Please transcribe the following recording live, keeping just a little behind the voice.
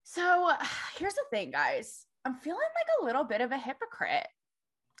here's the thing, guys. I'm feeling like a little bit of a hypocrite.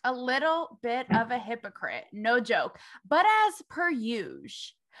 A little bit of a hypocrite. No joke. But as per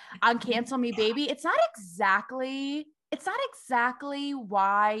usual on Cancel Me Baby, it's not exactly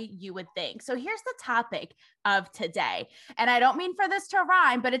why you would think. So here's the topic of today. And I don't mean for this to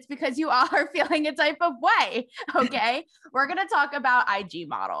rhyme, but it's because you all are feeling a type of way. Okay. We're going to talk about IG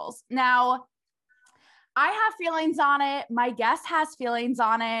models. Now, I have feelings on it. My guest has feelings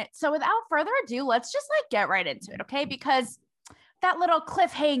on it. So without further ado, let's just like get right into it. Okay. Because that little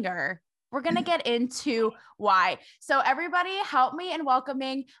cliffhanger, we're going to get into why. So everybody help me in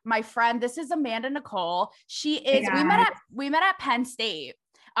welcoming my friend. This is Amanda Nicole. She is, we met at Penn State.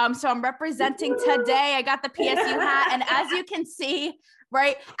 So I'm representing today. I got the PSU hat. And as you can see,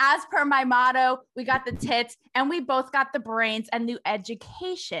 right, as per my motto, we got the tits and we both got the brains and new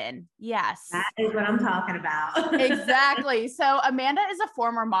education. Yes. That is what I'm talking about. Exactly. So Amanda is a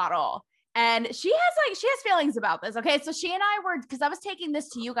former model. And she has feelings about this. Okay. So she and I were, because I was taking this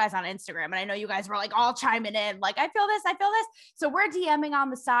to you guys on Instagram and I know you guys were like all chiming in, like, I feel this. So we're DMing on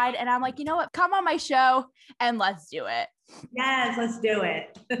the side and I'm like, you know what, come on my show and let's do it. Yes, let's do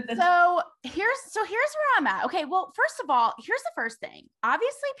it. So here's where I'm at. Okay. Well, first of all, here's the first thing.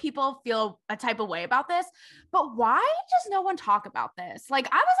 Obviously people feel a type of way about this, but why does no one talk about this? Like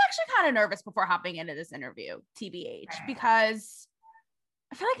I was actually kind of nervous before hopping into this interview, TBH, because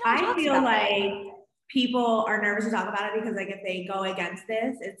I feel like people are nervous to talk about it because like if they go against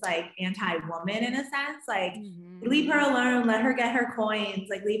this, it's like anti-woman in a sense. Like leave her alone, let her get her coins,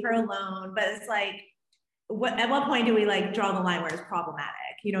 like leave her alone. But it's like, at what point do we like draw the line where it's problematic?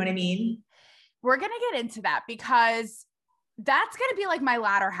 You know what I mean? We're gonna get into that because that's gonna be like my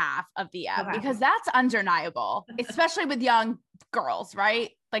latter half of the app because that's undeniable, especially with young girls,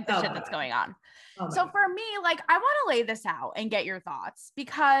 right? Like the shit that's going on. So for me, like, I want to lay this out and get your thoughts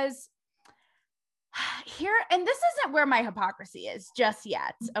because here, and this isn't where my hypocrisy is just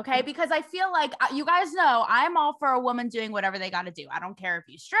yet. Okay. Because I feel like you guys know I'm all for a woman doing whatever they got to do. I don't care if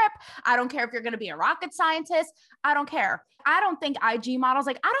you strip. I don't care if you're going to be a rocket scientist. I don't care. I don't think IG models,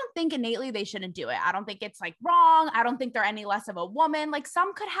 like, I don't think innately they shouldn't do it. I don't think it's like wrong. I don't think they're any less of a woman. Like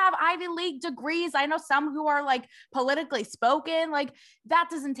some could have Ivy League degrees. I know some who are like politically spoken, like that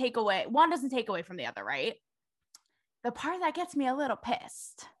doesn't take away from the other, right? The part that gets me a little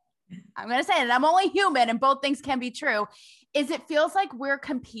pissed, I'm going to say it, I'm only human and both things can be true, is it feels like we're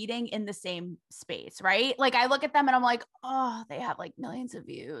competing in the same space, right? Like I look at them and I'm like, oh, they have like millions of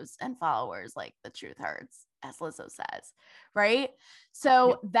views and followers. Like the truth hurts, as Lizzo says, right?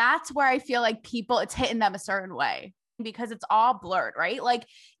 So that's where I feel like it's hitting them a certain way because it's all blurred, right? Like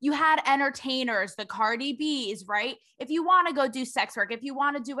you had entertainers, the Cardi B's, right? If you want to go do sex work, if you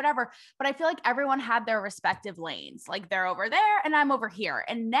want to do whatever, but I feel like everyone had their respective lanes. Like they're over there and I'm over here.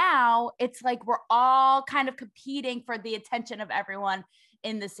 And now it's like, we're all kind of competing for the attention of everyone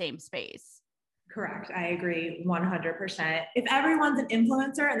in the same space. Correct. I agree 100%. If everyone's an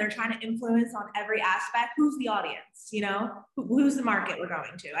influencer and they're trying to influence on every aspect, who's the audience? You know, who's the market we're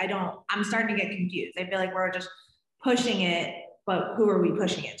going to? I'm starting to get confused. I feel like we're just pushing it, but who are we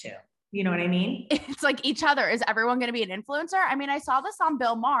pushing it to? You know what I mean? It's like each other. Is everyone going to be an influencer? I mean, I saw this on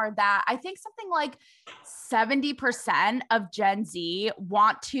Bill Maher that I think something like 70% of Gen Z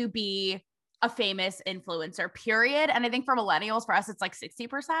want to be a famous influencer, period. And I think for millennials, for us, it's like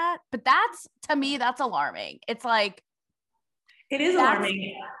 60%. But to me, that's alarming. It's like, it is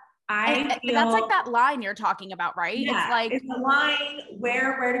alarming. I feel that's like that line you're talking about, right? Yeah, it's like it's a line.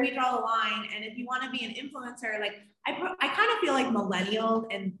 Where do we draw the line? And if you want to be an influencer, like I kind of feel like millennials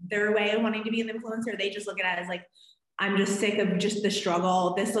and their way of wanting to be an influencer, they just look at it as like, I'm just sick of just the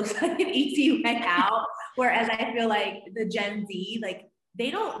struggle. This looks like an easy way out. Whereas I feel like the Gen Z, like they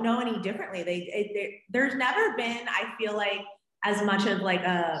don't know any differently. There's never been, I feel like, as much of like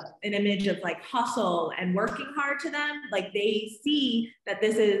an image of like hustle and working hard to them. Like they see that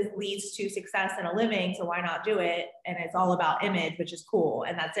this leads to success and a living, so why not do it? And it's all about image, which is cool,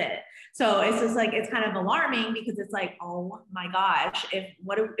 and that's it. So it's just like, it's kind of alarming because it's like, oh my gosh, if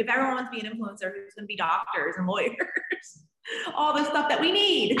everyone wants to be an influencer, who's going to be doctors and lawyers? All the stuff that we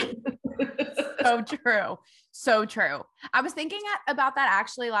need. So true. I was thinking about that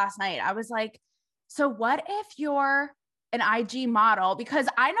actually last night. I was like, so what if you're an IG model? Because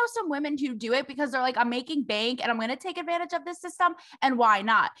I know some women who do it because they're like, I'm making bank and I'm going to take advantage of this system, and why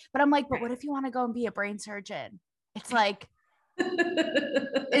not? But I'm like, but what if you want to go and be a brain surgeon? It's like,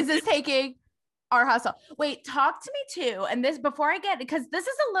 is this taking our hustle? Wait, talk to me too. And this, before I get, because this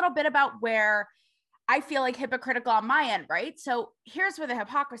is a little bit about where I feel like hypocritical on my end, right? So here's where the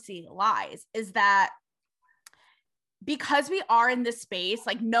hypocrisy lies, is that because we are in this space,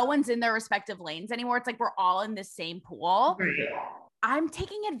 like no one's in their respective lanes anymore. It's like we're all in the same pool. Right. I'm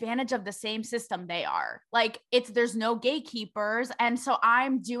taking advantage of the same system they are. Like there's no gatekeepers. And so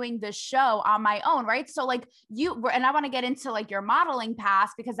I'm doing this show on my own, right? So like and I want to get into like your modeling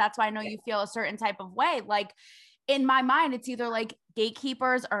past, because that's why I know you feel a certain type of way. Like in my mind, it's either like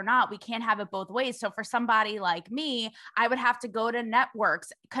gatekeepers or not. We can't have it both ways. So for somebody like me, I would have to go to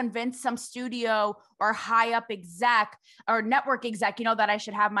networks, convince some studio or high up exec or network exec, that I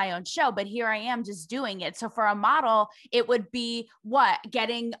should have my own show. But here I am just doing it. So for a model, it would be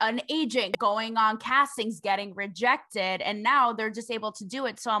getting an agent, going on castings, getting rejected. And now they're just able to do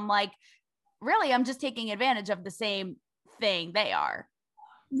it. So I'm like, really, I'm just taking advantage of the same thing they are.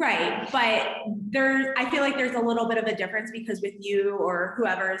 Right. But I feel like there's a little bit of a difference, because with you or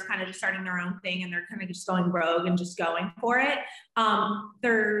whoever is kind of just starting their own thing and they're kind of just going rogue and just going for it,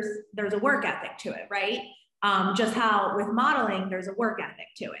 there's a work ethic to it, right? Just how with modeling, there's a work ethic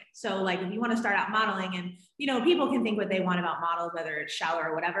to it. So like, if you want to start out modeling, and, people can think what they want about models, whether it's shallow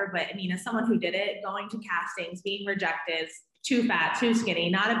or whatever, but I mean, as someone who did it, going to castings, being rejected, too fat, too skinny,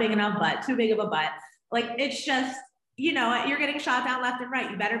 not a big enough butt, too big of a butt, like, it's just, you're getting shot down left and right.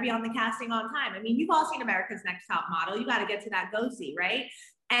 You better be on the casting on time. I mean, you've all seen America's Next Top Model. You got to get to that go-see, right?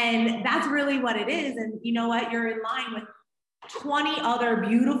 And that's really what it is. And you know what? You're in line with 20 other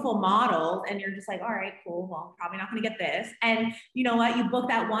beautiful models, and you're just like, all right, cool. Well, probably not going to get this. And you know what? You book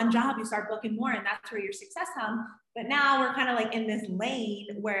that one job, you start booking more, and that's where your success comes. But now we're kind of like in this lane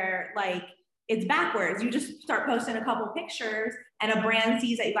where like, it's backwards. You just start posting a couple pictures and a brand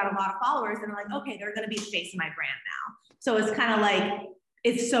sees that you got a lot of followers, and they're like, okay, they're going to be the face of my brand now. So it's kind of like,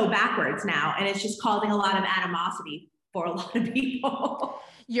 it's so backwards now. And it's just causing a lot of animosity for a lot of people.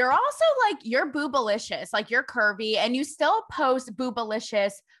 You're also like, you're boobalicious, like you're curvy and you still post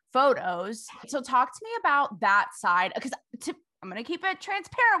boobalicious photos. So talk to me about that side, because I'm going to keep it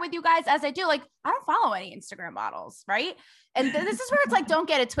transparent with you guys as I do. Like, I don't follow any Instagram models, right? And this is where it's like, don't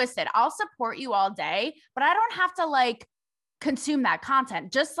get it twisted. I'll support you all day, but I don't have to like consume that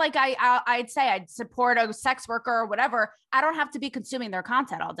content. Just like I'd say I'd support a sex worker or whatever. I don't have to be consuming their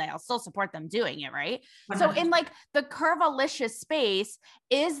content all day. I'll still support them doing it, right? 100%. So in like the curvilicious space,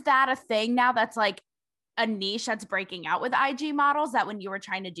 is that a thing now that's like a niche that's breaking out with IG models, that when you were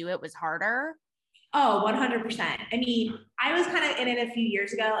trying to do it was harder? Oh, 100%. I mean, I was kind of in it a few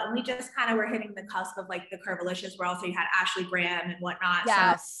years ago, and we just kind of were hitting the cusp of like the curvilicious, where also you had Ashley Graham and whatnot.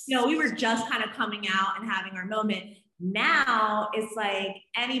 Yes. So, we were just kind of coming out and having our moment. Now it's like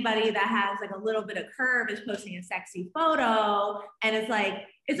anybody that has like a little bit of curve is posting a sexy photo. And it's like,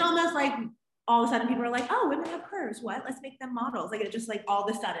 it's almost like all of a sudden people are like, oh, women have curves. What? Let's make them models. Like, it's just like all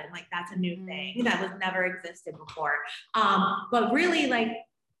of a sudden, like that's a new thing that was never existed before. But really, like,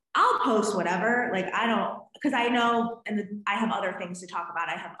 I'll post whatever. Like, I don't, because I know, and I have other things to talk about.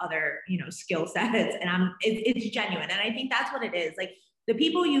 I have other, skill sets, and it's genuine. And I think that's what it is. Like, the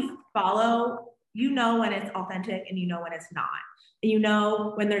people you follow, when it's authentic, and when it's not.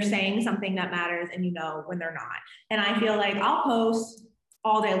 And when they're saying something that matters, and when they're not. And I feel like I'll post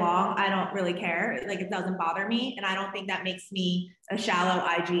all day long. I don't really care. Like, it doesn't bother me. And I don't think that makes me a shallow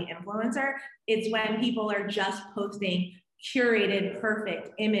IG influencer. It's when people are just posting curated perfect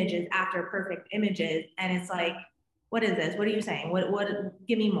images after perfect images, and it's like, what is this? What are you saying? What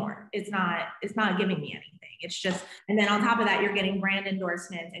give me more? It's not giving me anything. It's just, and then on top of that, you're getting brand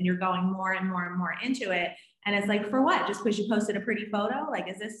endorsements, and you're going more and more and more into it. And it's like, for what? Just because you posted a pretty photo? Like,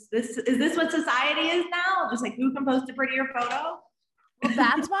 is this what society is now? Just like, who can post a prettier photo? Well,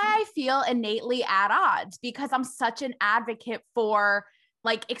 that's why I feel innately at odds, because I'm such an advocate for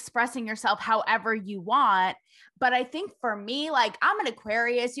like expressing yourself however you want. But I think for me, like, I'm an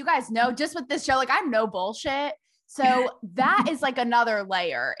Aquarius, you guys know, just with this show, like, I'm no bullshit. So that is like another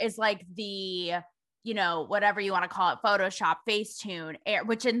layer, is like the, whatever you want to call it, Photoshop, Facetune,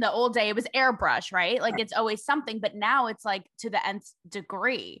 which in the old day, it was airbrush, right? Like, it's always something, but now it's like to the nth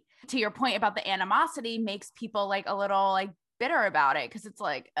degree. To your point about the animosity, makes people like a little like bitter about it, because it's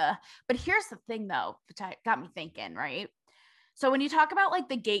like, but here's the thing though, which got me thinking, right? So when you talk about like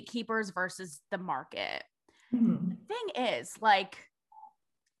the gatekeepers versus the market, the thing is, like,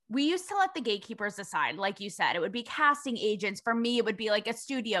 we used to let the gatekeepers decide. Like you said, it would be casting agents. For me, it would be like a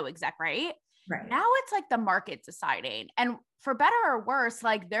studio exec, right? Right. Now it's like the market deciding. And for better or worse,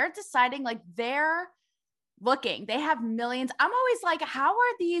 like, they're deciding, like, they're looking, they have millions. I'm always like, how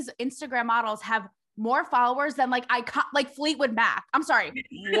are these Instagram models have more followers than like Fleetwood Mac? I'm sorry,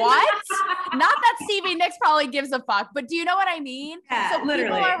 what? Not that Stevie Nicks probably gives a fuck, but do you know what I mean? Yeah, so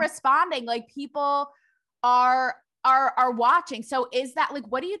literally. People are responding, like, people are are watching. So is that like,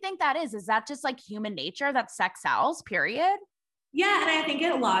 what do you think that is? Is that just like human nature that sex sells, period? Yeah. And I think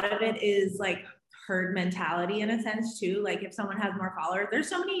a lot of it is like herd mentality in a sense too. Like if someone has more followers, there's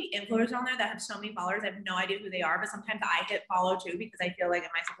so many influencers on there that have so many followers. I have no idea who they are, but sometimes I hit follow too, because I feel like, am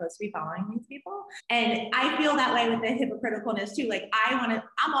I supposed to be following these people? And I feel that way with the hypocriticalness too. Like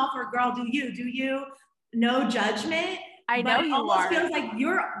I'm all for girl, do you, no judgment. I know you almost are. Feels like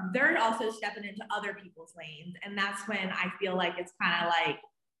they're also stepping into other people's lanes. And that's when I feel like it's kind of like,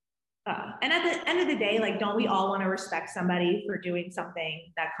 and at the end of the day, like, don't we all want to respect somebody for doing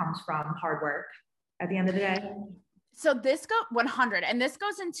something that comes from hard work at the end of the day? So this 100, and this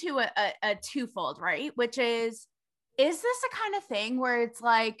goes into a twofold, right? Which is this a kind of thing where it's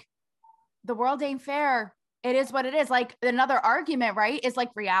like, the world ain't fair. It is what it is. Like another argument, right, is like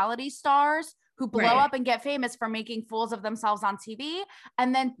reality stars who blow up and get famous for making fools of themselves on TV.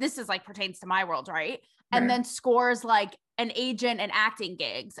 And then this is like pertains to my world, right? And then scores like an agent and acting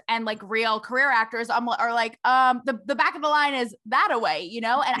gigs, and like real career actors are like, the back of the line is that away, you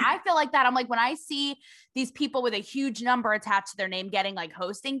know? And I feel like that. I'm like, when I see these people with a huge number attached to their name getting like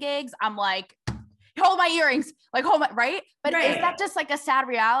hosting gigs, I'm like, hold my earrings, like hold my, right? But is that just like a sad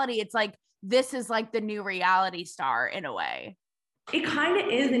reality? It's like, this is like the new reality star in a way. It kind of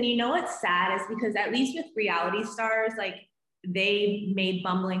is. And you know what's sad is because at least with reality stars, like they made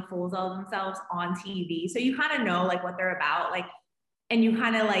bumbling fools of themselves on TV. So you kind of know like what they're about, like, and you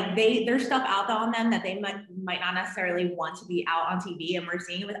kind of like, there's stuff out there on them that they might not necessarily want to be out on TV. And we're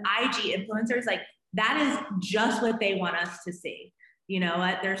seeing with IG influencers, like that is just what they want us to see. You know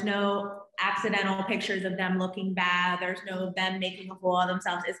what? There's no accidental pictures of them looking bad. There's no of them making a fool of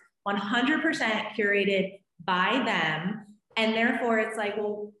themselves. It's 100% curated by them. And therefore it's like,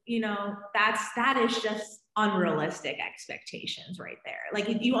 well, you know, that is just unrealistic expectations right there. Like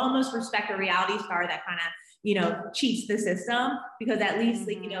if you almost respect a reality star that kind of, you know, cheats the system, because at least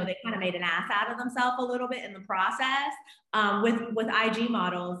like, you know, they kind of made an ass out of themselves a little bit in the process. With IG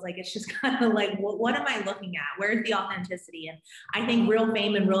models, like it's just kind of like, what am I looking at? Where's the authenticity? And I think real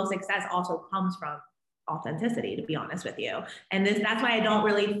fame and real success also comes from authenticity, to be honest with you. And that's why I don't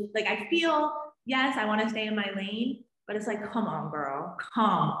really like, I feel, yes, I want to stay in my lane, but it's like, come on, girl, come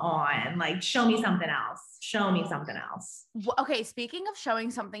on. Like, show me something else. Show me something else. Okay. Speaking of showing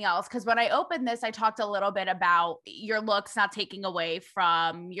something else, because when I opened this, I talked a little bit about your looks not taking away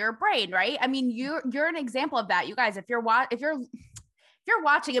from your brain, right? I mean, you're an example of that. You guys, if you're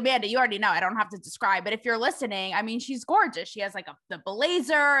watching Amanda, you already know, I don't have to describe, but if you're listening, I mean, she's gorgeous. She has like the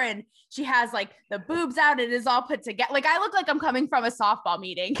blazer, and she has like the boobs out. It is all put together. Like I look like I'm coming from a softball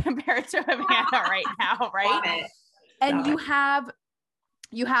meeting compared to Amanda right now. Right. And you have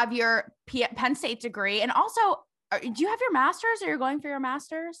your Penn State degree, and also, do you have your master's, or you're going for your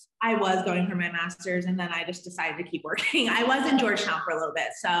master's? I was going for my master's, and then I just decided to keep working. I was in Georgetown for a little bit,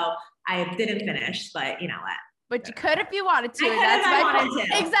 so I didn't finish, but you know what? But you could if you wanted to. That's my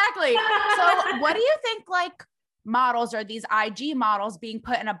point. Exactly. So what do you think, like, models or these IG models being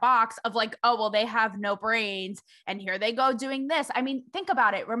put in a box of like, oh, well, they have no brains and here they go doing this? I mean, think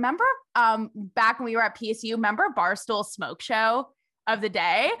about it. Remember back when we were at PSU, remember Barstool's smoke show of the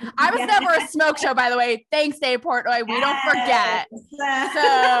day? I was never a smoke show, by the way. Thanks, Dave Portnoy. We don't forget.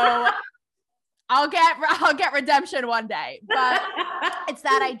 So I'll get redemption one day. But it's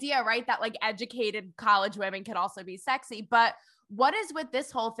that idea, right? That like educated college women could also be sexy. But what is with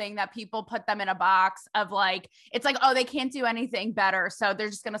this whole thing that people put them in a box of like, it's like, oh, they can't do anything better, so they're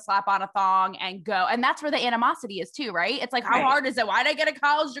just going to slap on a thong and go. And that's where the animosity is too, right? It's like, how hard is it? Why did I get a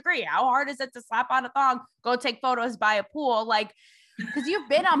college degree? How hard is it to slap on a thong, go take photos by a pool? Like, because you've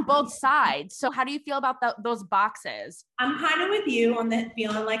been on both sides. So how do you feel about those boxes? I'm kind of with you on the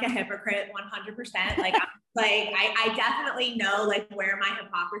feeling like a hypocrite 100%. Like, I definitely know like where my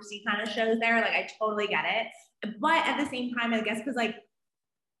hypocrisy kind of shows there. Like, I totally get it. But at the same time, I guess, because like,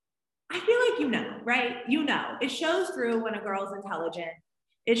 I feel like, you know, right? You know, it shows through when a girl's intelligent.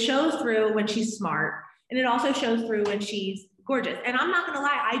 It shows through when she's smart. And it also shows through when she's gorgeous. And I'm not going to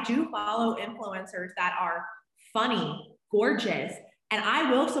lie, I do follow influencers that are funny, gorgeous, and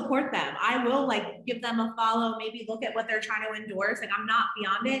I will support them. I will like give them a follow, maybe look at what they're trying to endorse. Like, I'm not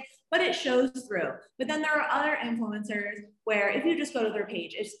beyond it, but it shows through. But then there are other influencers where if you just go to their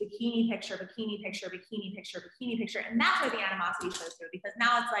page, it's bikini picture, bikini picture, bikini picture, bikini picture. And that's where the animosity shows through, because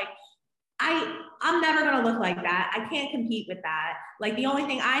now it's like, I'm never going to look like that. I can't compete with that. Like, the only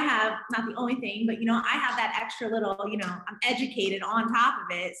thing I have, not the only thing, but, you know, I have that extra little, you know, I'm educated on top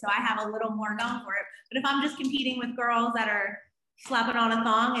of it. So I have a little more going for it. But if I'm just competing with girls that are slapping on a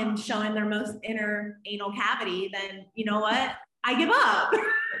thong and showing their most inner anal cavity, then you know what? I give up.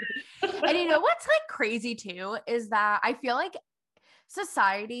 And you know what's like crazy too is that I feel like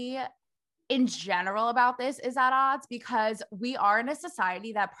society in general about this is at odds because we are in a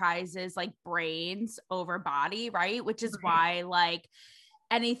society that prizes like brains over body, right? Which is why like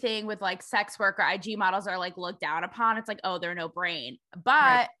anything with like sex work or IG models are like looked down upon. It's like, oh, they're no brain.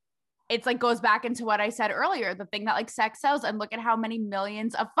 But it's like goes back into what I said earlier, the thing that like sex sells, and look at how many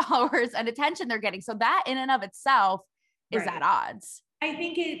millions of followers and attention they're getting. So that in and of itself is at odds. I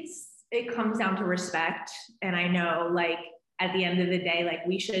think it comes down to respect. And I know like at the end of the day, like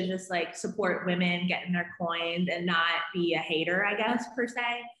we should just like support women getting their coins and not be a hater, I guess, per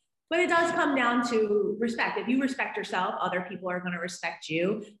se. But it does come down to respect. If you respect yourself, other people are going to respect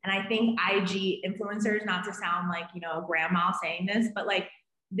you. And I think IG influencers, not to sound like, you know, grandma saying this, but like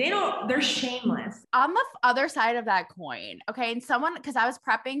they're shameless. On the other side of that coin, okay, and someone, because I was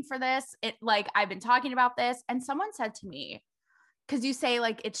prepping for this, it like I've been talking about this, and someone said to me, because you say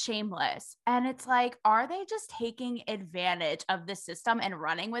like it's shameless, and it's like, are they just taking advantage of the system and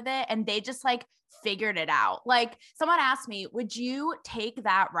running with it, and they just like figured it out? Like someone asked me, would you take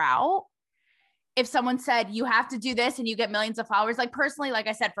that route if someone said you have to do this and you get millions of followers? Like personally, like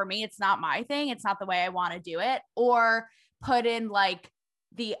I said, for me, it's not my thing, it's not the way I want to do it, or put in like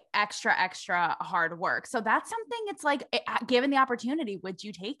the extra hard work. So that's something, it's like, given the opportunity, would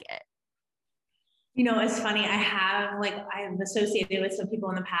you take it? You know, it's funny. I've associated with some people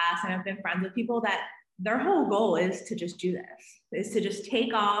in the past, and I've been friends with people that their whole goal is to just do this, is to just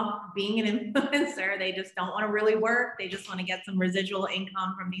take off being an influencer. They just don't want to really work. They just want to get some residual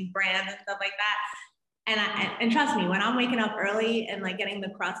income from these brands and stuff like that. And trust me, when I'm waking up early and like getting the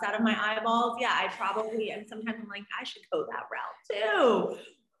crust out of my eyeballs, yeah, I probably, and sometimes I'm like, I should go that route too.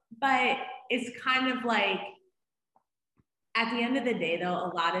 But it's kind of like, at the end of the day though,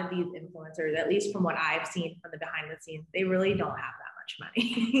 a lot of these influencers, at least from what I've seen from the behind the scenes, they really don't have that much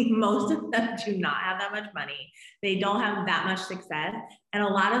money. Most of them do not have that much money. They don't have that much success. And a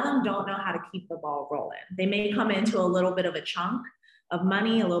lot of them don't know how to keep the ball rolling. They may come into a little bit of a chunk of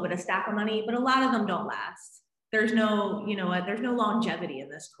money, a little bit of stack of money, but a lot of them don't last. There's no, you know what, there's no longevity in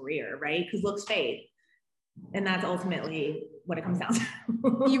this career, right? Because looks fade. And that's ultimately what it comes down to.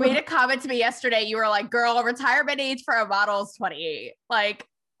 You made a comment to me yesterday. You were like, girl, retirement age for a model is 28. Like,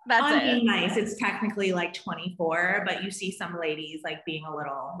 that's I'm it. being nice. It's technically like 24, but you see some ladies like being a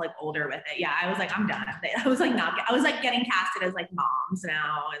little like older with it. Yeah, I was like, I'm done. I was like getting casted as like moms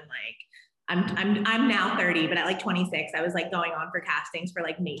now, and like I'm now 30, but at like 26, I was like going on for castings for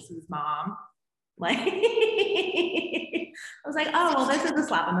like Macy's mom. Like, I was like, oh, well, this is a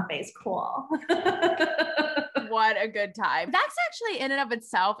slap in the face. Cool. What a good time. That's actually in and of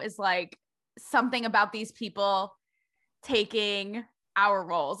itself is like something about these people taking our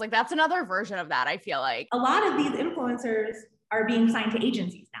roles. Like that's another version of that. I feel like a lot of these influencers are being signed to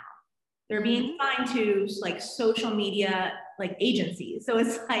agencies now. They're being signed to like social media, like agencies. So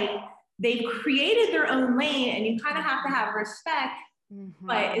it's like, they've created their own lane, and you kind of have to have respect,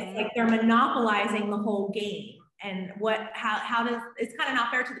 but it's like they're monopolizing the whole game. And how does, it's kind of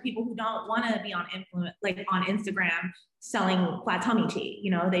not fair to the people who don't want to be on like on Instagram selling flat tummy tea, you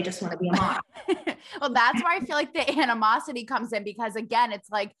know, they just want to be a model. Well, that's where I feel like the animosity comes in, because again, it's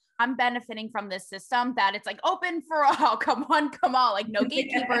like, I'm benefiting from this system that it's like open for all, come on, like no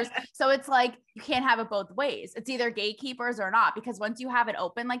gatekeepers. So it's like, you can't have it both ways. It's either gatekeepers or not, because once you have it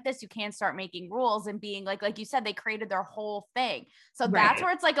open like this, you can't start making rules and being like you said, they created their whole thing. So that's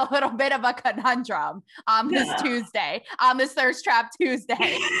where it's like a little bit of a conundrum on this Tuesday, on this Thirst Trap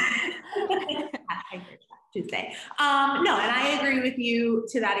Tuesday. Tuesday. No, and I agree with you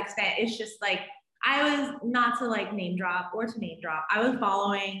to that extent. It's just like, I was, not to like name drop or to name drop, I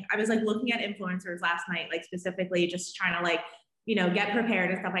was like looking at influencers last night, like specifically just trying to like, you know, get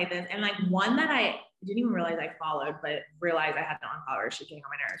prepared and stuff like this. And like one that I didn't even realize I followed, but realized I had to unfollow her, she came on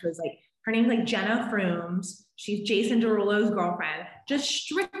my nerves, was like, her name's like Jenna Frooms. She's Jason Derulo's girlfriend, just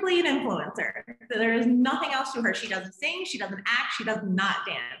strictly an influencer. So there is nothing else to her. She doesn't sing, she doesn't act, she does not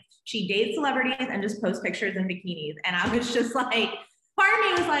dance. She dates celebrities and just posts pictures in bikinis. And I was just like, part of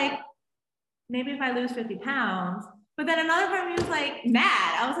me was like, maybe if I lose 50 pounds, but then another part of me was like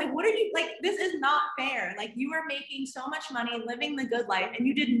mad. I was like, what are you, like, this is not fair. Like, you are making so much money, living the good life, and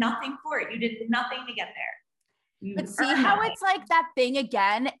you did nothing for it. You did nothing to get there. But see how it's like that thing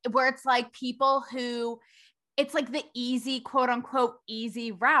again, where it's like people who it's like the easy, quote unquote,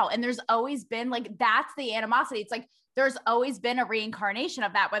 easy route. And there's always been like, that's the animosity. It's like, there's always been a reincarnation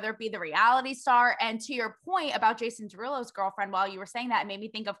of that, whether it be the reality star. And to your point about Jason Derulo's girlfriend, while you were saying that, it made me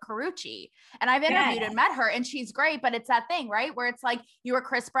think of Karrueche. And I've interviewed and met her, and she's great, but it's that thing, right? Where it's like, you were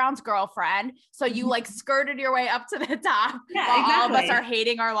Chris Brown's girlfriend. So you like skirted your way up to the top. Yeah, while exactly. all of us are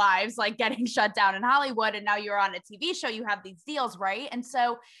hating our lives, like getting shut down in Hollywood. And now you're on a TV show, you have these deals, right? And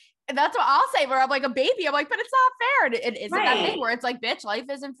so that's what I'll say, where I'm like a baby. I'm like, but it's not fair. And it isn't that thing where it's like, bitch, life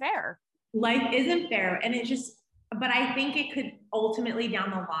isn't fair. Life isn't fair. And it just, but I think it could ultimately down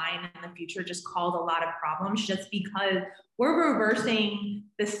the line in the future just cause a lot of problems just because we're reversing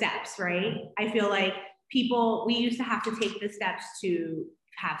the steps, right? I feel like we used to have to take the steps to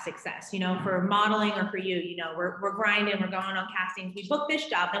have success, you know, for modeling or for you know, we're grinding, we're going on castings, we book this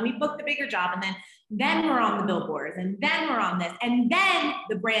job, then we book the bigger job, and then we're on the billboards, and then we're on this, and then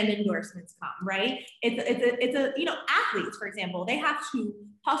the brand endorsements come, right? It's a you know, athletes, for example, they have to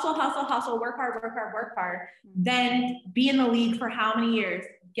hustle, work hard, then be in the league for how many years,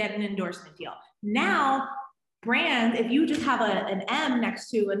 get an endorsement deal. Now, brands, if you just have an M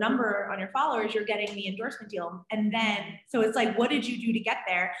next to a number on your followers, you're getting the endorsement deal. And then, so it's like, what did you do to get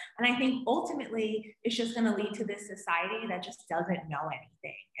there? And I think ultimately it's just going to lead to this society that just doesn't know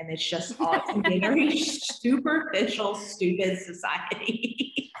anything. And it's just all a very superficial, stupid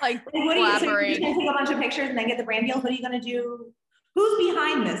society. Like what are you going to take a bunch of pictures and then get the brand deal? What are you going to do? Who's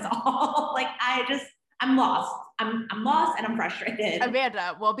behind this all? Like, I'm lost. I'm lost and I'm frustrated.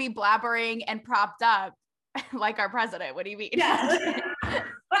 Amanda, we'll be blabbering and propped up like our president. What do you mean? Yeah. Sorry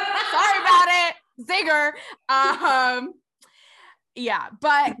about it. Zinger. Yeah,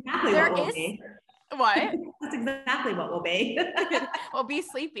 but exactly there is what? That's exactly what we'll be. We'll be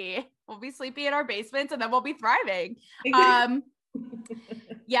sleepy. We'll be sleepy in our basements, and then we'll be thriving.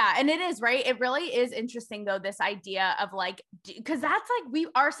 Yeah. And it is, right? It really is interesting though, this idea of like, cause that's like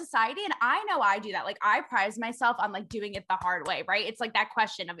our society. And I know I do that. Like I prize myself on like doing it the hard way, right? It's like that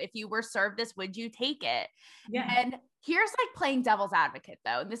question of if you were served this, would you take it? Yeah. And here's like playing devil's advocate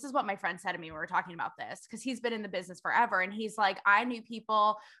though. And this is what my friend said to me when we were talking about this, cause he's been in the business forever. And he's like, I knew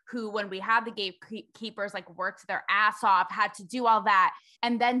people who, when we had the gatekeepers, like worked their ass off, had to do all that,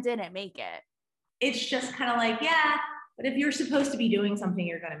 and then didn't make it. It's just kind of like, yeah, but if you're supposed to be doing something,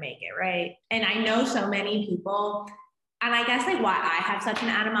 you're going to make it, right? And I know so many people, and I guess like why I have such an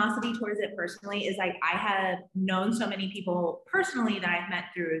animosity towards it personally is like I have known so many people personally that I've met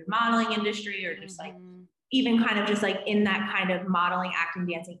through the modeling industry or just like even kind of just like in that kind of modeling, acting,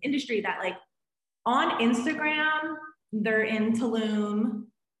 dancing industry that like on Instagram, they're in Tulum,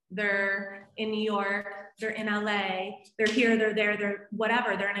 they're in New York, they're in LA, they're here, they're there, they're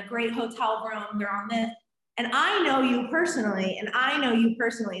whatever, they're in a great hotel room, they're on this. And I know you personally,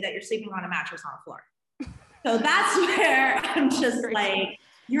 that you're sleeping on a mattress on the floor. So that's where I'm just like,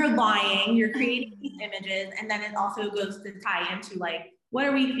 you're lying, you're creating these images. And then it also goes to tie into like, what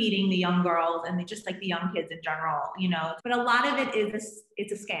are we feeding the young girls and just like the young kids in general, you know? But a lot of it is,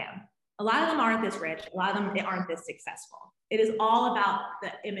 it's a scam. A lot of them aren't this rich. A lot of them aren't this successful. It is all about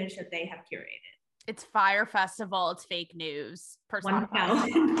the image that they have curated. It's Fyre Festival. It's fake news. Fyre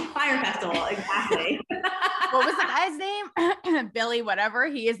Festival, exactly. What was the guy's name? Billy, whatever.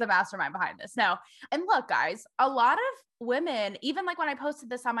 He is the mastermind behind this. No. And look, guys, a lot of women, even like when I posted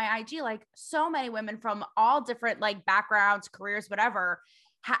this on my IG, like so many women from all different like backgrounds, careers, whatever,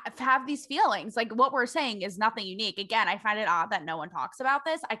 have these feelings. Like what we're saying is nothing unique. Again, I find it odd that no one talks about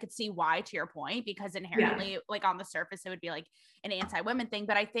this. I could see why, to your point, because inherently, like on the surface, it would be like an anti-women thing.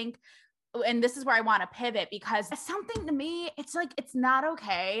 But I think, and this is where I want to pivot, because something to me, it's like, it's not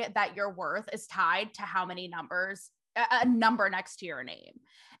okay that your worth is tied to how many numbers, a number next to your name.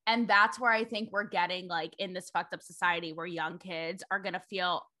 And that's where I think we're getting like in this fucked up society where young kids are going to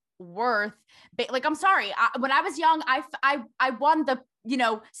feel worth, like, I'm sorry. When I was young, I won the, you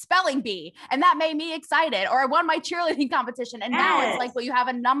know, spelling bee, and that made me excited, or I won my cheerleading competition. And now it's like, well, you have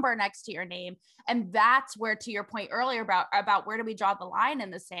a number next to your name. And that's where, to your point earlier about where do we draw the line in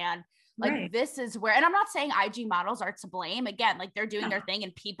the sand? Like this is where, and I'm not saying IG models are to blame. Again, like they're doing their thing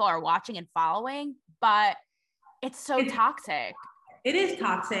and people are watching and following, but it's toxic. It is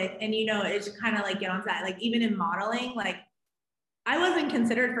toxic. And, you know, it's kind of like get onto that. Like even in modeling, like I wasn't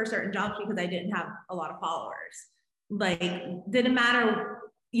considered for certain jobs because I didn't have a lot of followers. Like didn't matter,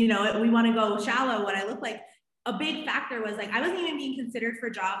 you know, we want to go shallow what I look like. A big factor was like, I wasn't even being considered for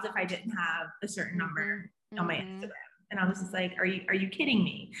jobs if I didn't have a certain number on my Instagram. And I was just like, are you kidding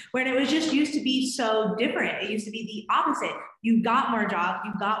me? When it was just used to be so different. It used to be the opposite. You got more jobs,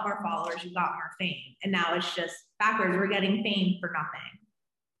 you got more followers, you got more fame. And now it's just backwards. We're getting fame for nothing.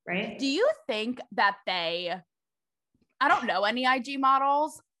 right? Do you think that I don't know any IG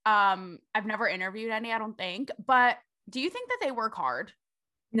models. I've never interviewed any, I don't think, but do you think that they work hard?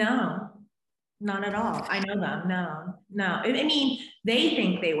 No, not at all. I know them. No. I mean, they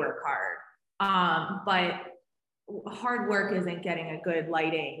think they work hard. But hard work isn't getting a good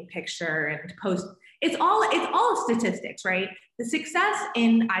lighting picture and post. It's all statistics, right? The success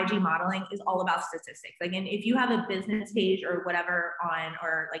in IG modeling is all about statistics. Like, and if you have a business page or whatever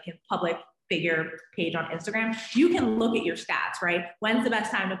or like a public figure page on Instagram, you can look at your stats, right? When's the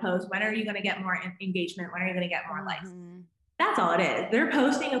best time to post? When are you going to get more engagement? When are you going to get more likes? That's all it is. They're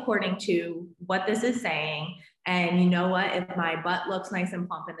posting according to what this is saying. And you know what? If my butt looks nice and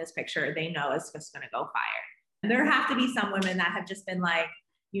plump in this picture, they know it's just going to go fire. And there have to be some women that have just been like,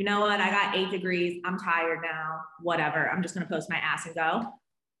 you know what? I got 8 degrees. I'm tired now. Whatever. I'm just going to post my ass and go.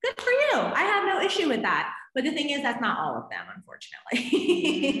 Good for you. I have no issue with that. But the thing is, that's not all of them,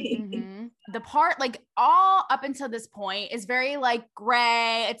 unfortunately. The part, like, all up until this point is very like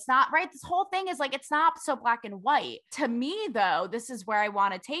gray. It's not right. This whole thing is like, it's not so black and white. To me, though, this is where I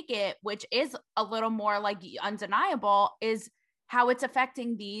want to take it, which is a little more like undeniable, is how it's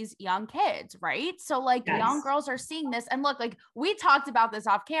affecting these young kids, right? So like young girls are seeing this, and look, like we talked about this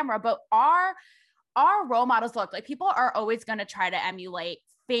off camera, but our role models, look, like people are always going to try to emulate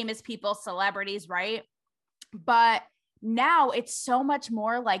famous people, celebrities, right? But now it's so much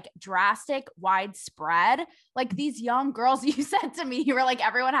more like drastic, widespread. Like these young girls, you said to me, you were like,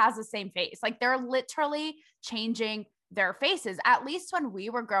 everyone has the same face. Like they're literally changing their faces. At least when we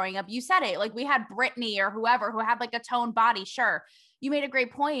were growing up, you said it, like we had Britney or whoever who had like a toned body. Sure. You made a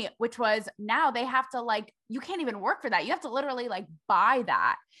great point, which was now they have to like, you can't even work for that. You have to literally like buy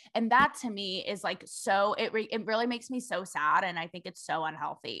that. And that to me is like, so it really makes me so sad. And I think it's so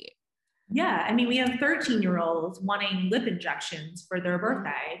unhealthy. Yeah. I mean, we have 13-year-olds wanting lip injections for their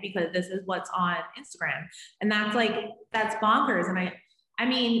birthday because this is what's on Instagram. And that's bonkers. And I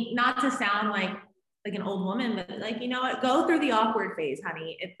mean, not to sound like an old woman, but like, you know what, go through the awkward phase,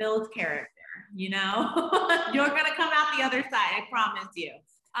 honey. It builds character, you know, you're going to come out the other side. I promise you.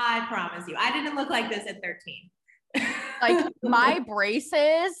 I didn't look like this at 13. Like my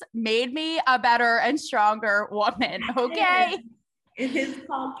braces made me a better and stronger woman. Okay. It is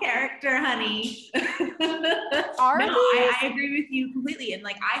called character, honey. I agree with you completely. And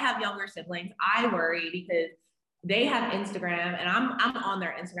like, I have younger siblings. I worry because they have Instagram and I'm on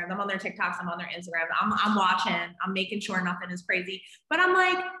their Instagram. I'm on their TikToks. I'm on their Instagram. I'm watching, I'm making sure nothing is crazy. But I'm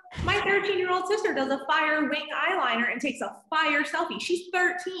like, my 13-year-old sister does a fire wing eyeliner and takes a fire selfie. She's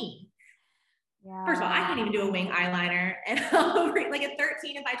 13. Yeah. First of all, I can't even do a wing eyeliner. And like at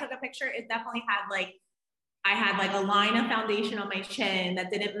 13, if I took a picture, it definitely had like, I had like a line of foundation on my chin that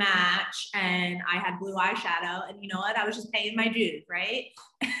didn't match, and I had blue eyeshadow, and you know what? I was just paying my dues, right?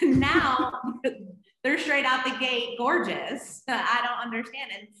 And now they're straight out the gate gorgeous. I don't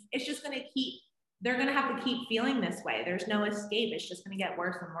understand. And it's just they're going to have to keep feeling this way. There's no escape. It's just going to get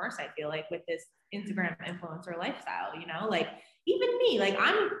worse and worse, I feel like, with this Instagram influencer lifestyle, you know? Like even me, like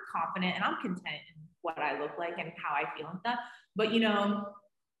I'm confident and I'm content in what I look like and how I feel and stuff. But you know,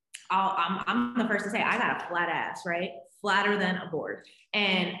 I'm the first to say I got a flat ass, right? Flatter than a board.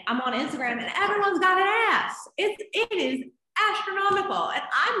 And I'm on Instagram and everyone's got an ass. It is astronomical. And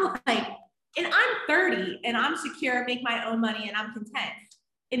I'm like, and I'm 30 and I'm secure, make my own money and I'm content.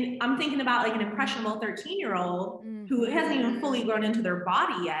 And I'm thinking about like an impressionable 13-year-old who hasn't even fully grown into their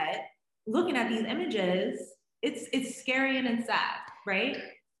body yet, looking at these images. It's scary and sad, right?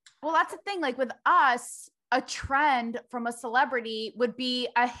 Well, that's the thing. Like with us, a trend from a celebrity would be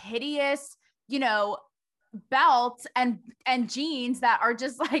a hideous, you know, belt and jeans that are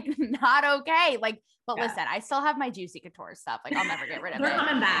just like not okay. Like, but yeah. Listen, I still have my Juicy Couture stuff. Like I'll never get rid of it. They're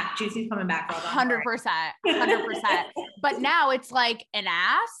coming back. Juicy's coming back. 100%. But now it's like an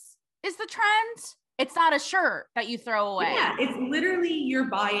ass is the trend. It's not a shirt that you throw away. Yeah, it's literally you're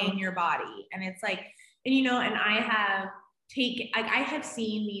buying your body. And it's like, and you know, and I have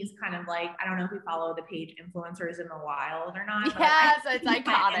seen these kind of like, I don't know if you follow the page Influencers in the Wild or not. Yes, it's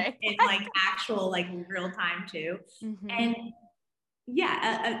iconic. In like actual like real time too. Mm-hmm. And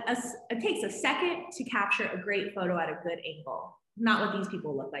yeah, it takes a second to capture a great photo at a good angle. Not what these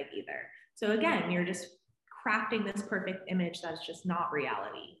people look like either. So again, you're just crafting this perfect image that's just not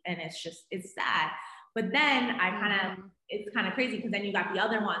reality. And it's sad. But then it's kind of crazy because then you got the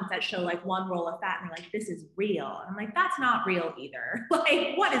other ones that show like one roll of fat and they're like, this is real. And I'm like, that's not real either.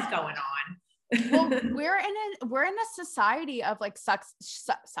 Like, what is going on? Well, we're in a society of like such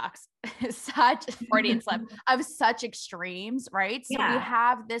Freudian slip of such extremes, right? So we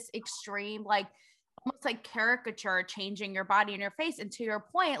have this extreme, like, almost like caricature changing your body and your face. And to your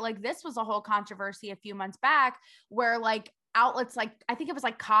point, like this was a whole controversy a few months back where like outlets like I think it was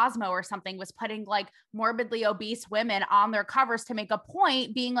like Cosmo or something was putting like morbidly obese women on their covers to make a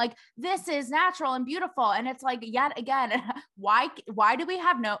point being like this is natural and beautiful, and it's like yet again why do we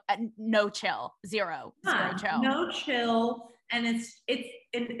have no chill, zero chill, no chill. And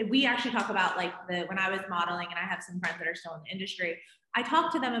we actually talk about like when I was modeling, and I have some friends that are still in the industry, I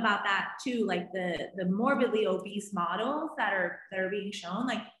talk to them about that too, like the morbidly obese models that are being shown,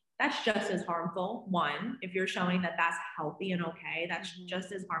 like that's just as harmful. One, if you're showing that that's healthy and okay, that's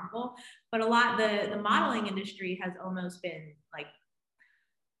just as harmful. But a lot, the modeling industry has almost been like,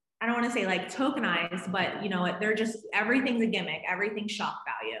 I don't want to say like tokenized, but you know, they're just, everything's a gimmick, everything's shock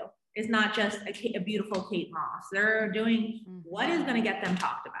value. It's not just a beautiful Kate Moss. They're doing what is going to get them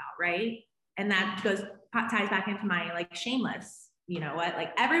talked about, right? And that ties back into my like shameless, you know what,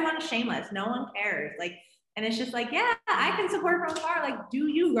 like everyone's shameless, no one cares, like. And it's just like, yeah, I can support from afar. Like, do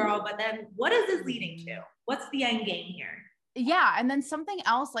you, girl? But then what is this leading to? What's the end game here? Yeah. And then something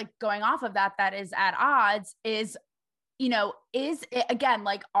else like going off of that is at odds is, you know, is it, again,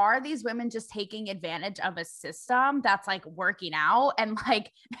 like, are these women just taking advantage of a system that's like working out? And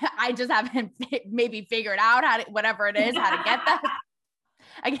like, I just haven't maybe figured out how to, whatever it is, how to get that.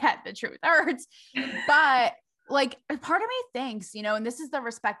 Again, the truth hurts. But like, part of me thinks, you know, and this is the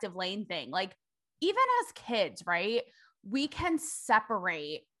respective lane thing, like, even as kids, right? We can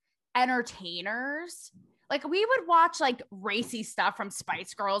separate entertainers. Like we would watch like racy stuff from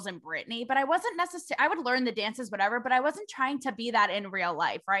Spice Girls and Britney, but I wasn't necessarily, I would learn the dances, whatever, but I wasn't trying to be that in real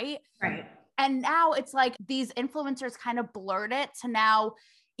life. Right. Right. And now it's like these influencers kind of blurred it to now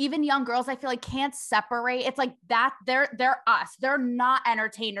even young girls, I feel like can't separate. It's like that they're us. They're not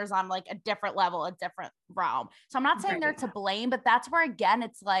entertainers on like a different level, a different realm. So I'm not saying they're to blame, but that's where, again,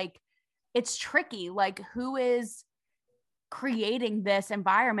 it's like, it's tricky. Like who is creating this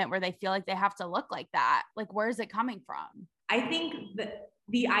environment where they feel like they have to look like that? Like, where is it coming from? I think that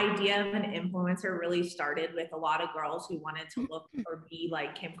the idea of an influencer really started with a lot of girls who wanted to look or be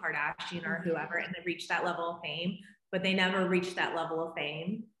like Kim Kardashian or whoever, and they reached that level of fame, but they never reached that level of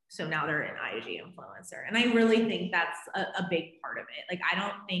fame. So now they're an IG influencer. And I really think that's a big part of it. Like, I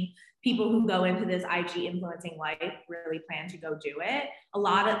don't think people who go into this IG influencing life really plan to go do it. A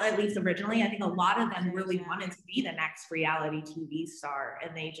lot of, at least originally, I think a lot of them really wanted to be the next reality TV star,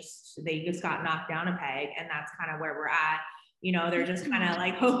 and they just got knocked down a peg. And that's kind of where we're at. You know, they're just kind of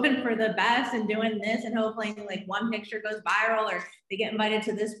like hoping for the best and doing this and hoping like one picture goes viral, or they get invited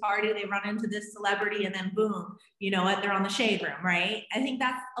to this party, they run into this celebrity, and then boom, you know what, they're on the Shade Room, right? I think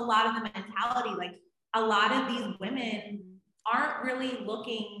that's a lot of the mentality. Like a lot of these women aren't really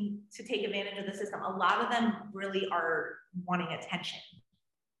looking to take advantage of the system. A lot of them really are wanting attention.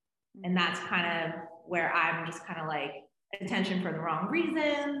 And that's kind of where I'm just kind of like, attention for the wrong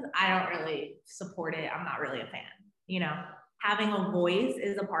reasons. I don't really support it. I'm not really a fan, you know? Having a voice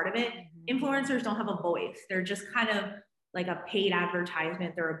is a part of it. Influencers don't have a voice. They're just kind of like a paid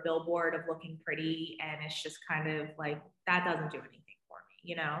advertisement. They're a billboard of looking pretty. And it's just kind of like, that doesn't do anything for me,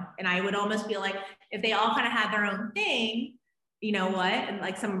 you know? And I would almost feel like if they all kind of had their own thing, you know what? And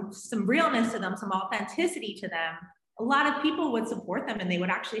like some realness to them, some authenticity to them, a lot of people would support them and they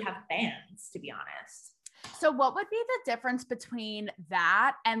would actually have fans, to be honest. So what would be the difference between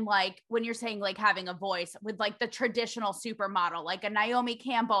that and like when you're saying like having a voice with like the traditional supermodel, like a Naomi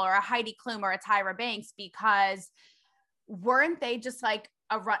Campbell or a Heidi Klum or a Tyra Banks? Because weren't they just like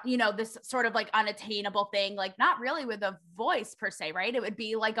you know, this sort of like unattainable thing, like not really with a voice per se, right? It would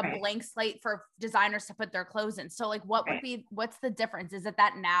be like a blank slate for designers to put their clothes in. So like what's the difference? Is it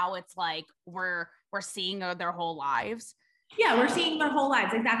that now it's like we're seeing their whole lives? Yeah, we're seeing their whole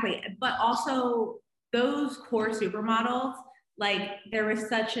lives, exactly. But also those core supermodels, like there was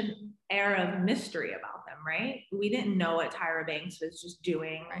such an air of mystery about them, right? We didn't know what Tyra Banks was just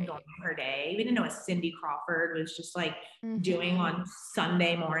doing during her day. We didn't know what Cindy Crawford was just like doing on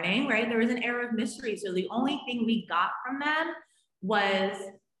Sunday morning, right? There was an air of mystery. So the only thing we got from them was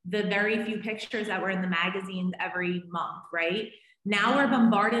the very few pictures that were in the magazines every month, right? Now we're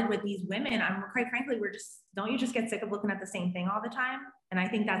bombarded with these women. I'm quite frankly, don't you just get sick of looking at the same thing all the time? And I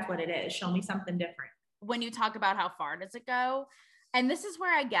think that's what it is. Show me something different. When you talk about how far does it go? And this is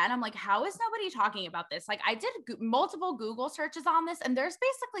where, again, I'm like, how is nobody talking about this? Like I did multiple Google searches on this and there's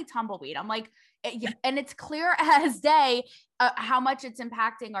basically tumbleweed. I'm like, and it's clear as day how much it's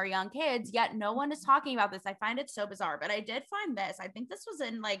impacting our young kids, yet no one is talking about this. I find it so bizarre, but I did find this. I think this was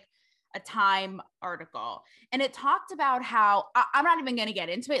in like a Time article, and it talked about how I'm not even going to get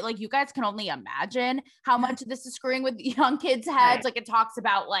into it. Like you guys can only imagine how much this is screwing with young kids' heads. Like it talks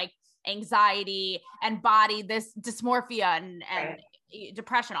about like anxiety and body, this dysmorphia and Right.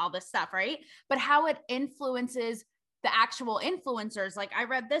 depression, all this stuff, right? But how it influences the actual influencers. Like I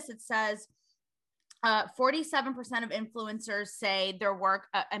read this, it says 47% of influencers say their work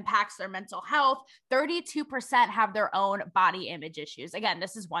impacts their mental health. 32% have their own body image issues. Again,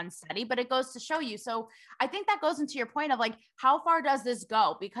 this is one study, but it goes to show you. So I think that goes into your point of like, how far does this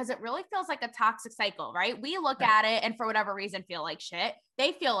go? Because it really feels like a toxic cycle, right? We look at it and for whatever reason feel like shit.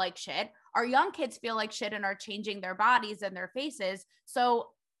 They feel like shit. Our young kids feel like shit and are changing their bodies and their faces. So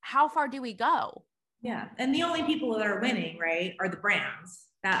how far do we go? Yeah. And the only people that are winning, right, are the brands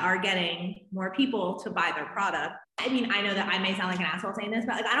that are getting more people to buy their product. I mean, I know that I may sound like an asshole saying this,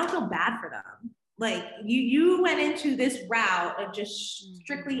 but like, I don't feel bad for them. Like you went into this route of just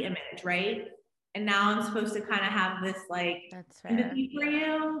strictly image, right? And now I'm supposed to kind of have this like empathy for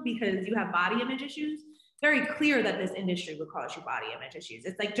you because you have body image issues. Very clear that this industry would cause you body image issues.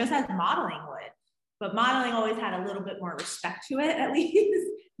 It's like just as modeling would, but modeling always had a little bit more respect to it at least.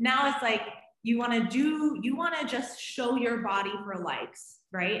 Now it's like, you want to just show your body for likes,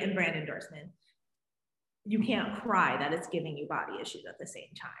 right? And brand endorsement. You can't cry that it's giving you body issues at the same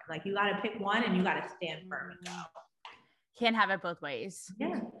time. Like you got to pick one and you got to stand firm and go. Can't have it both ways.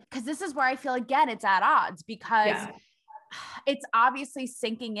 Yeah. Because this is where I feel, again, it's at odds because it's obviously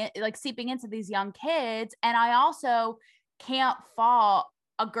seeping into these young kids. And I also can't fault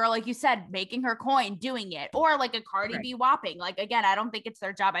a girl, like you said, making her coin, doing it, or like a Cardi B whopping. Like, again, I don't think it's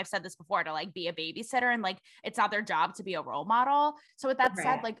their job. I've said this before, to like be a babysitter, and like, it's not their job to be a role model. So with that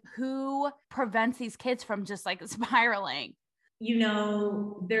said, like who prevents these kids from just like spiraling? You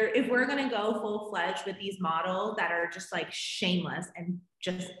know, if we're going to go full-fledged with these models that are just like shameless and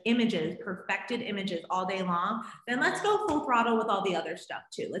just images, perfected images all day long, then let's go full throttle with all the other stuff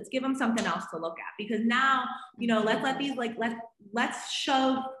too. Let's give them something else to look at, because now, you know, let's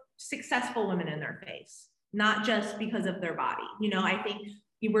show successful women in their face, not just because of their body. You know, I think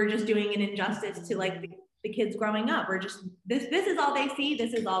we're just doing an injustice to like the kids growing up. We're just, this is all they see.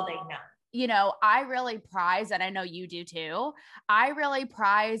 This is all they know. You know, I really prize, and I know you do too, I really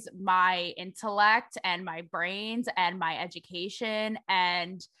prize my intellect and my brains and my education.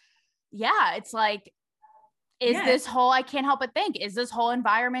 And yeah, it's like, this whole, I can't help but think, is this whole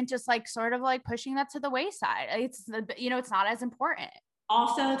environment just like sort of like pushing that to the wayside? It's, you know, it's not as important.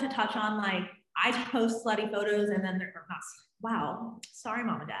 Also to touch on, like, I post slutty photos and then they're not, wow, sorry,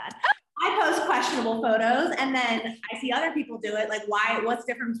 mom and dad. I post questionable photos and then I see other people do it. Like, what's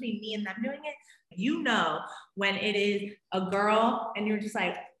different between me and them doing it? You know, when it is a girl and you're just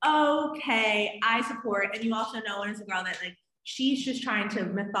like, okay, I support. And you also know when it's a girl that like, she's just trying to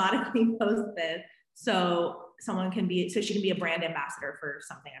methodically post this so she can be a brand ambassador for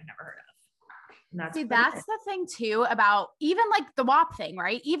something I've never heard of. That's the thing too about even like the WAP thing,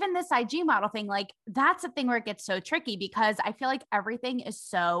 right? Even this IG model thing, like that's the thing where it gets so tricky because I feel like everything is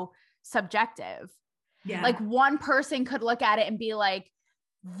so subjective. Yeah. Like one person could look at it and be like,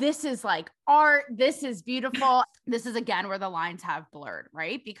 this is like art. This is beautiful. This is again where the lines have blurred,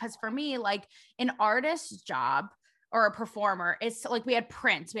 right? Because for me, like an artist's job or a performer, it's like we had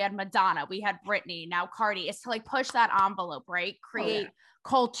Prince, we had Madonna, we had Britney, now Cardi. It's to like push that envelope, right? Create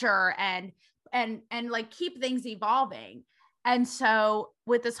culture and like keep things evolving. And so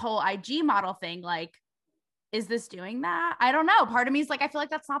with this whole IG model thing, like, is this doing that? I don't know. Part of me is like, I feel like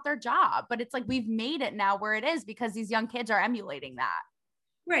that's not their job, but it's like, we've made it now where it is because these young kids are emulating that.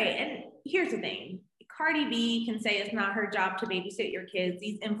 Right. And here's the thing. Cardi B can say it's not her job to babysit your kids.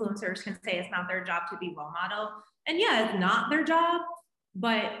 These influencers can say it's not their job to be role model. And yeah, it's not their job.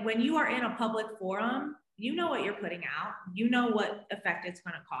 But when you are in a public forum, you know what you're putting out. You know what effect it's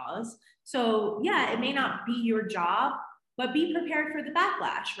going to cause. So yeah, it may not be your job, but be prepared for the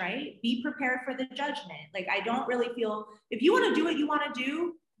backlash, right? Be prepared for the judgment. Like, I don't really feel, if you want to do what you want to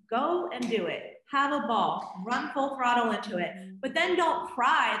do, go and do it. Have a ball, run full throttle into it, but then don't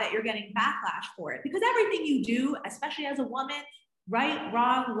cry that you're getting backlash for it, because everything you do, especially as a woman, right,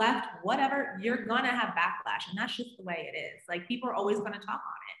 wrong, left, whatever, you're gonna have backlash, and that's just the way it is. Like, people are always gonna talk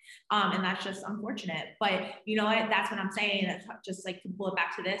on it, and that's just unfortunate. But you know what? That's what I'm saying. That's just like to pull it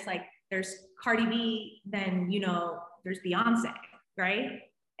back to this. Like, there's Cardi B, then you know there's Beyonce, right?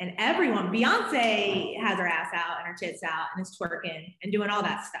 And everyone, Beyonce has her ass out and her tits out and is twerking and doing all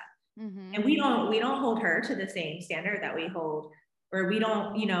that stuff. Mm-hmm. And we don't hold her to the same standard that we hold, or we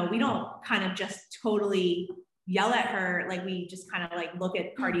don't kind of just totally yell at her. Like, we just kind of like look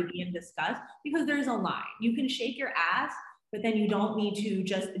at Cardi B and discuss, because there's a line. You can shake your ass, but then you don't need to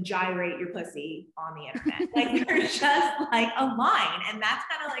just gyrate your pussy on the internet. Like, there's just like a line. And that's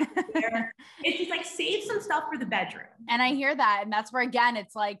kind of like where it's just like, save some stuff for the bedroom. And I hear that. And that's where, again,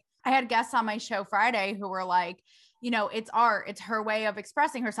 it's like, I had guests on my show Friday who were like, you know, it's art, it's her way of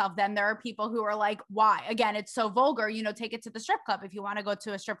expressing herself. Then there are people who are like, why? Again, it's so vulgar, you know, take it to the strip club. If you want to go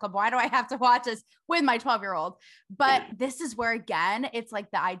to a strip club, why do I have to watch this with my 12-year-old? But this is where, again, it's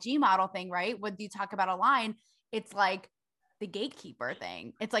like the IG model thing, right? When you talk about a line, it's like the gatekeeper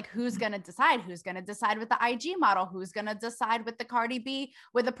thing. It's like, who's going to decide? Who's going to decide with the IG model? Who's going to decide with the Cardi B,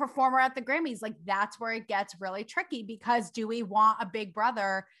 with the performer at the Grammys? Like, that's where it gets really tricky, because do we want a big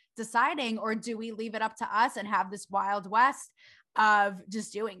brother deciding, or do we leave it up to us and have this wild west of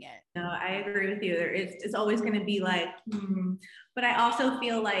just doing it? No, I agree with you. It's always going to be like, but I also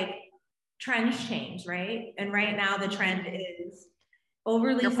feel like trends change, right? And right now the trend is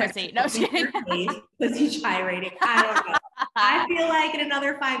overly pussy. No, pussy gyrating. I don't know. I feel like in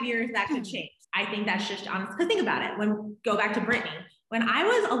another 5 years that could change. I think that's just honest. Because think about it. Go back to Britney. When I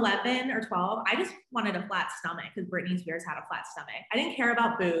was 11 or 12, I just wanted a flat stomach because Britney Spears had a flat stomach. I didn't care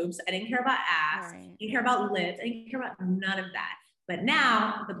about boobs. I didn't care about ass. I didn't care about lips. I didn't care about none of that. But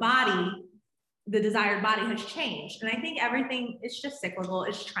now the desired body has changed. And I think everything is just cyclical.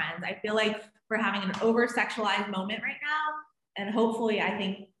 It's trends. I feel like we're having an over-sexualized moment right now. And hopefully, I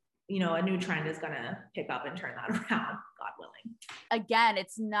think, you know, a new trend is going to pick up and turn that around, God willing. Again,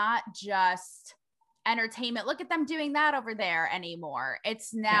 it's not just entertainment. Look at them doing that over there anymore.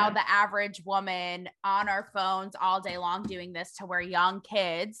 It's now the average woman on our phones all day long doing this, to where young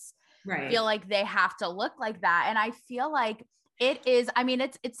kids feel like they have to look like that. And I feel like it is, I mean,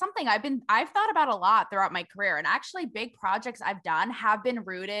 it's something I've thought about a lot throughout my career, and actually big projects I've done have been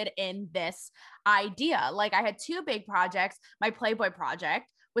rooted in this idea. Like I had 2 big projects. My Playboy project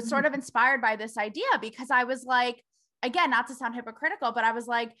was sort of inspired by this idea, because I was like, again, not to sound hypocritical, but I was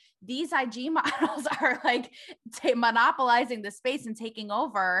like, these IG models are like monopolizing the space and taking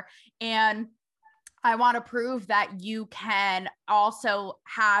over. And I want to prove that you can also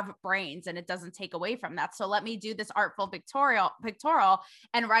have brains and it doesn't take away from that. So let me do this artful pictorial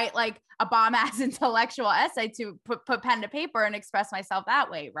and write like a bomb ass intellectual essay to put pen to paper and express myself that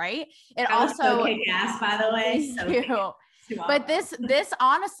way. Right. It that also, so kick-ass, by the way. So but this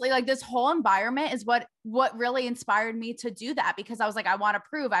honestly, like this whole environment is what really inspired me to do that, because I was like, I want to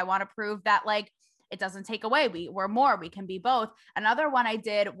prove that like, it doesn't take away. We're more, we can be both. Another one I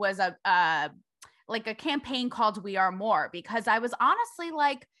did was like a campaign called We Are More, because I was honestly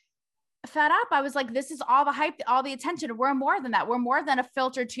like fed up. I was like, this is all the hype, all the attention. We're more than that. We're more than a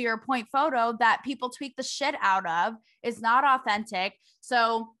filter, to your point, photo that people tweak the shit out of. Is not authentic.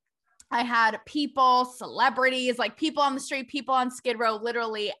 So I had people, celebrities, like people on the street, people on Skid Row,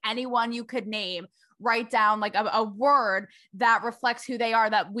 literally anyone you could name, write down like a word that reflects who they are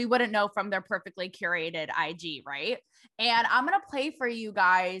that we wouldn't know from their perfectly curated IG, right? And I'm going to play for you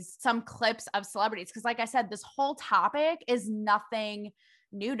guys some clips of celebrities, because like I said, this whole topic is nothing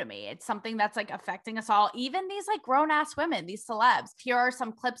new to me. It's something that's like affecting us all, even these like grown-ass women, these celebs. Here are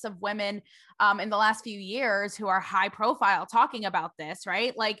some clips of women in the last few years who are high profile talking about this,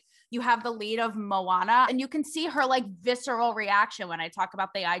 right? Like you have the lead of Moana, and you can see her like visceral reaction when I talk about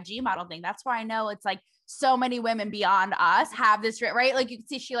the IG model thing. That's why I know it's like so many women beyond us have this, right? Like you can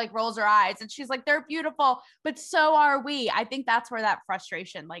see she like rolls her eyes and she's like, they're beautiful, but so are we. I think that's where that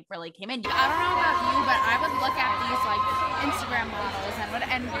frustration like really came in. I don't know about you, but I would look at these like Instagram models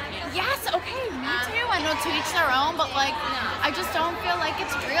and yes, okay, me too. I know to each their own, but like, I just don't feel like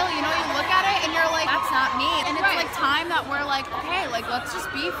it's real. You know, you look at it and you're like, that's not me. And it's like time that we're like, okay, like let's just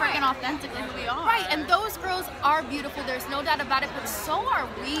be freaking authentic like we are. Right, and those girls are beautiful. There's no doubt about it, but so are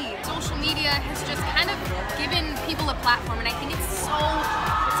we. Social media has just kind of given people a platform, and I think it's so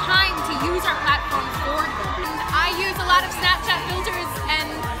time to use our platform for good. And I use a lot of Snapchat filters and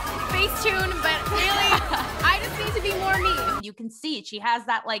Facetune, but really, I just need to be more me. You can see she has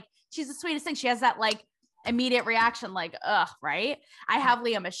that like, she's the sweetest thing. She has that like immediate reaction, like, ugh, right? I have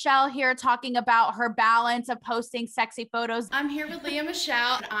Leah Michelle here talking about her balance of posting sexy photos. I'm here with Leah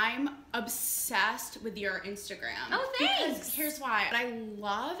Michelle. I'm obsessed with your Instagram. Oh, thanks. Because here's why. I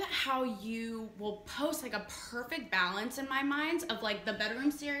love how you will post like a perfect balance in my mind of like the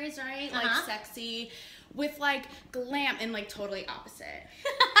bedroom series, right? Like sexy with like glam and like totally opposite.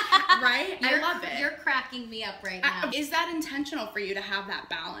 Right? I love it. You're cracking me up right now. Is that intentional for you to have that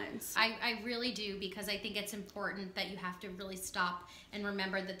balance? I really do, because I think it's important that you have to really stop and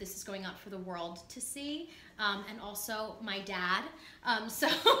remember that this is going out for the world to see. And also my dad. So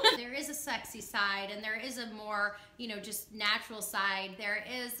there is a sexy side and there is a more, you know, just natural side. There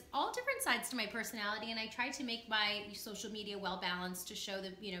is all different sides to my personality, and I try to make my social media well balanced to show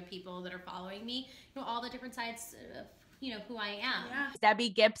the, you know, people that are following me, you know, all the different sides of you know, who I am. Yeah. Debbie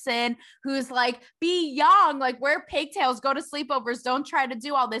Gibson, who's like, be young, like wear pigtails, go to sleepovers, don't try to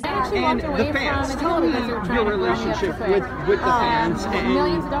do all this. I actually walked away from the tell me your relationship with the fans and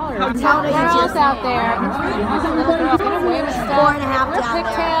millions of dollars. How girls out there, get away with stuff. 4.5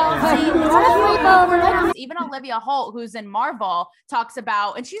 pigtails. Even Olivia Holt, who's in Marvel, talks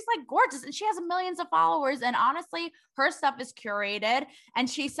about, and she's like gorgeous and she has millions of followers. And honestly, her stuff is curated. And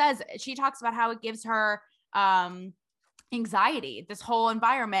she says, she talks about how it gives her anxiety, this whole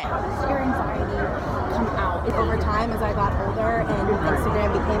environment. How does your anxiety come out? Over time, as I got older and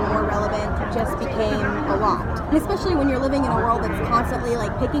Instagram became more relevant, it just became a lot. And especially when you're living in a world that's constantly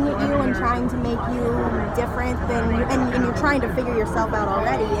like picking at you and trying to make you different than you, and you're trying to figure yourself out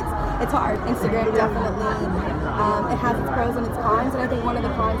already. It's hard. Instagram definitely it has its pros and its cons, and I think one of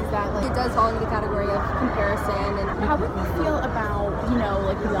the cons is that like it does fall into the category of comparison. And how would you feel about, you know,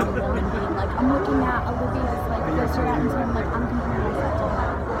 like a young woman being like, I'm looking at Olivia's like this or that, and so I'm like, I'm comparing myself to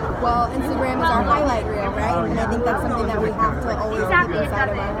her? Well, Instagram is our highlight reel, right? And I think that's something that we have to always keep inside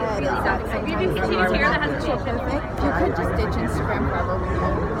of our head. Is that sometimes things are not picture perfect. You could just ditch Instagram forever, would you?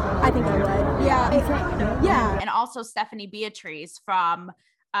 I think I would. Yeah. Yeah. And also Stephanie Beatriz from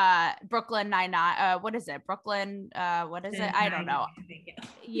Brooklyn Nine-Nine. What is it? Brooklyn. What is it? I don't know.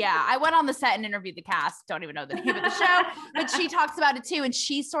 Yeah. I went on the set and interviewed the cast. Don't even know the name of the show, but she talks about it too. And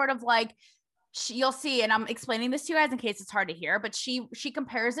she's sort of like, you'll see, and I'm explaining this to you guys in case it's hard to hear, but she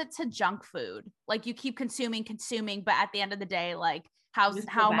compares it to junk food. Like you keep consuming, but at the end of the day, like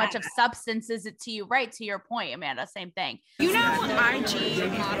how much of substance is it to you? Right. To your point, Amanda, same thing. You know,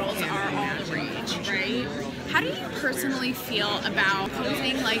 IG models are all the rage, right? How do you personally feel about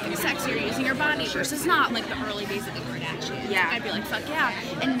posing like sexier, using your body versus not, like the early days of the Kardashians? Yeah. I'd be like, fuck yeah.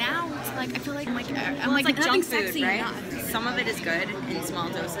 And now it's like, I feel like I'm like junk sexy, food, right? Some of it is good in small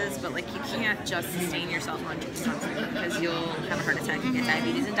doses, but like you can't just sustain yourself on junk food because you'll have a heart attack and get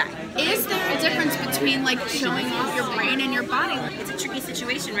diabetes and die. Is there a difference between like showing off your brain and your body? It's a tricky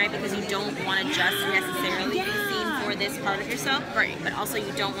situation, right? Because you don't want to just necessarily be seen for this part of yourself, right? But also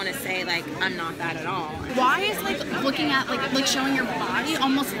you don't want to say like, I'm not that at all. Why is like looking at like showing your body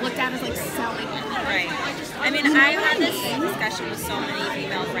almost looked at as like selling it? Right. I mean, I've had this discussion with so many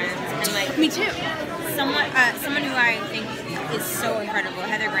female friends, and like me too. Someone who I think is so incredible,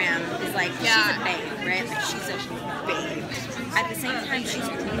 Heather Graham, is like she's a babe, right? Like she's a babe. At the same time, she's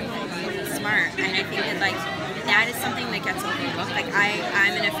really smart, and I think that like that is something that gets overlooked. Like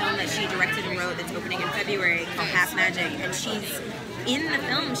I'm in a film that she directed and wrote that's opening in February called Half Magic, and she's in the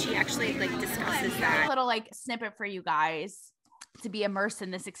film. She actually like discusses that. A little like snippet for you guys to be immersed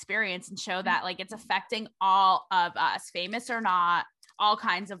in this experience and show that like it's affecting all of us, famous or not, all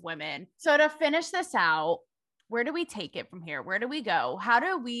kinds of women. So to finish this out, where do we take it from here? Where do we go? How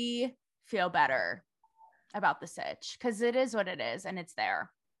do we feel better about the sitch? Because it is what it is and it's there.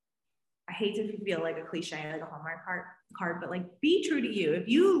 I hate to feel like a cliche, like a Hallmark card, but like be true to you. If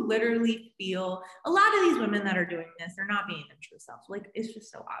you literally feel, a lot of these women that are doing this, they're not being them true selves. Like it's just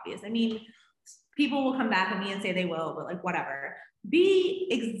so obvious. I mean, people will come back at me and say they will, but like whatever. Be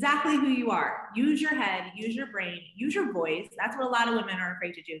exactly who you are. Use your head, use your brain, use your voice. That's what a lot of women are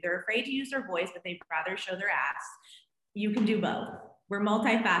afraid to do. They're afraid to use their voice, but they'd rather show their ass. You can do both. We're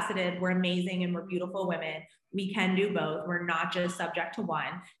multifaceted, we're amazing, and we're beautiful women. We can do both. We're not just subject to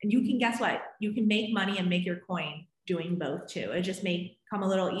one. And you can, guess what? You can make money and make your coin doing both too. It just may come a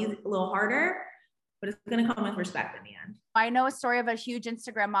little easy, a little harder, but it's going to come with respect in the end. I know a story of a huge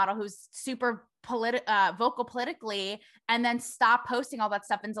Instagram model who's super vocal politically and then stopped posting all that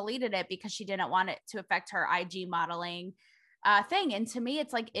stuff and deleted it because she didn't want it to affect her IG modeling thing. And to me,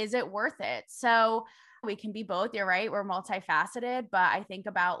 it's like, is it worth it? So we can be both. You're right. We're multifaceted, but I think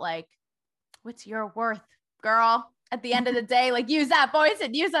about like, what's your worth, girl? At the end of the day, like use that voice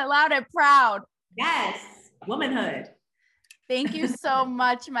and use it loud and proud. Yes. Womanhood. Thank you so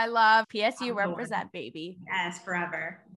much, my love. PSU represent, baby. Yes, forever.